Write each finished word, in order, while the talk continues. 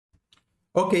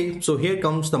Okay, so here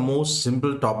comes the most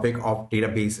simple topic of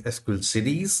database SQL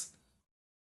series.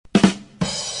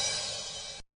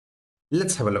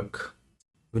 Let's have a look.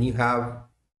 When you have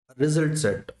a result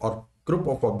set or group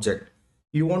of object,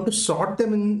 you want to sort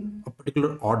them in a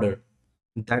particular order.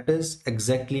 That is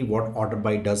exactly what order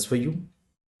by does for you.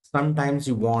 Sometimes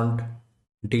you want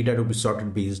data to be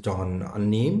sorted based on a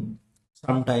name.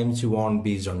 Sometimes you want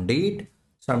based on date.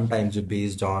 Sometimes you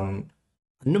based on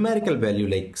a numerical value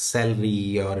like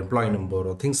salary or employee number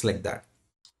or things like that.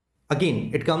 Again,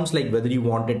 it comes like whether you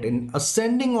want it in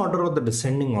ascending order or the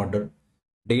descending order.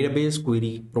 Database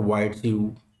query provides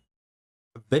you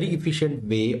a very efficient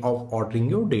way of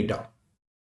ordering your data.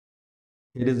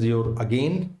 Here is your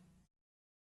again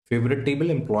favorite table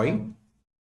employee.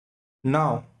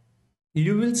 Now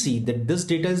you will see that this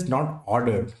data is not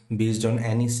ordered based on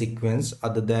any sequence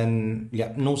other than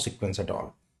no sequence at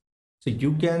all. So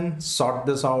you can sort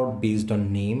this out based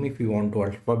on name if you want to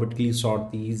alphabetically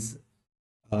sort this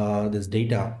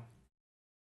data.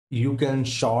 You can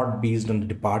sort based on the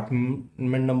department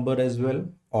number as well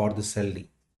or the salary.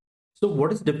 So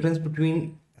what is the difference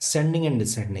between ascending and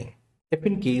descending? If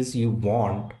in case you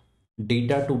want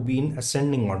data to be in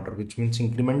ascending order, which means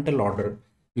incremental order,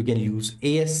 you can use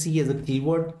ASC as a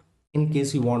keyword. In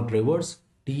case you want reverse,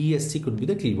 DESC could be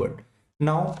the keyword.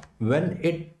 Now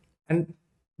and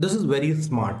this is very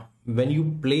smart. When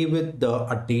you play with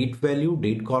a date value,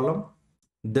 date column,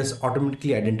 this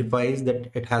automatically identifies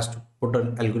that it has to put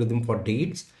an algorithm for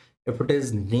dates. If it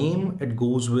is name, it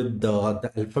goes with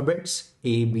the alphabets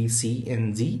A, B, C,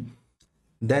 and Z.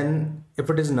 Then if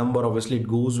it is number, obviously it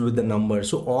goes with the number.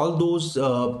 So all those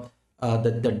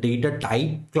the data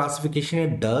type classification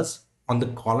it does on the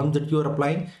columns that you are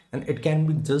applying, and it can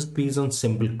be just based on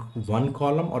simple one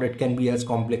column, or it can be as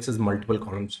complex as multiple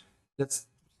columns. Let's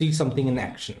see something in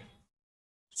action.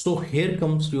 So here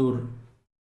comes your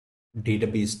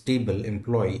database table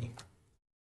employee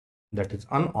that is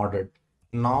unordered.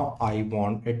 Now I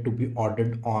want it to be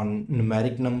ordered on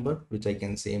numeric number, which I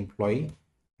can say employee.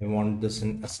 I want this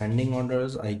in ascending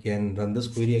orders. I can run this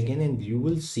query again and you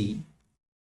will see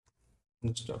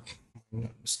just a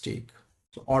mistake.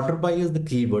 So order by is the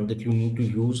keyword that you need to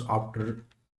use after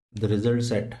the result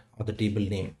set or the table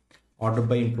name. Order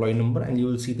by employee number, and you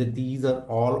will see that these are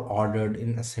all ordered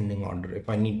in ascending order. If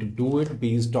I need to do it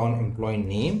based on employee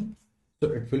name, so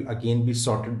it will again be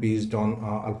sorted based on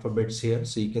alphabets here.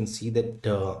 So you can see that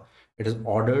it is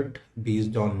ordered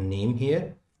based on name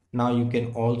here. Now you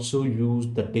can also use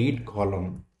the date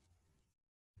column.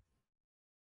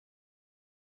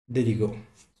 There you go.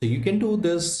 So you can do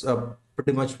this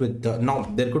pretty much with now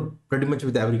there could pretty much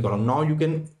with every column. Now you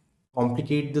can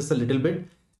complicate this a little bit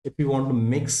if you want to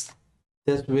mix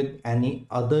this with any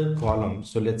other column.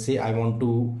 So let's say I want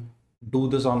to do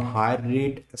this on hire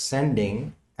rate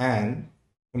ascending and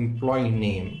employee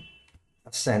name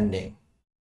ascending.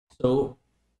 So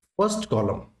first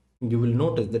column, you will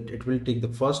notice that it will take the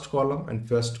first column, and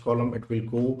first column it will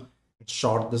go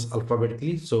sort this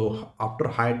alphabetically. So after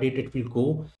hire date it will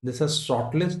go, this has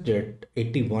shortlisted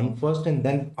 81 first, and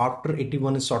then after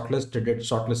 81 is shortlisted, it's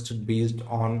shortlisted based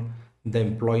on the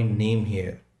employee name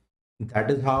here.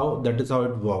 That is how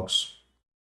it works.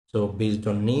 So based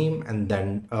on name, and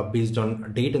then based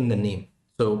on date and the name.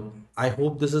 So I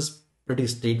hope this is pretty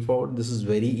straightforward. This is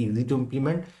very easy to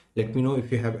implement. Let me know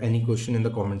if you have any question in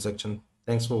the comment section.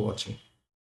 Thanks for watching.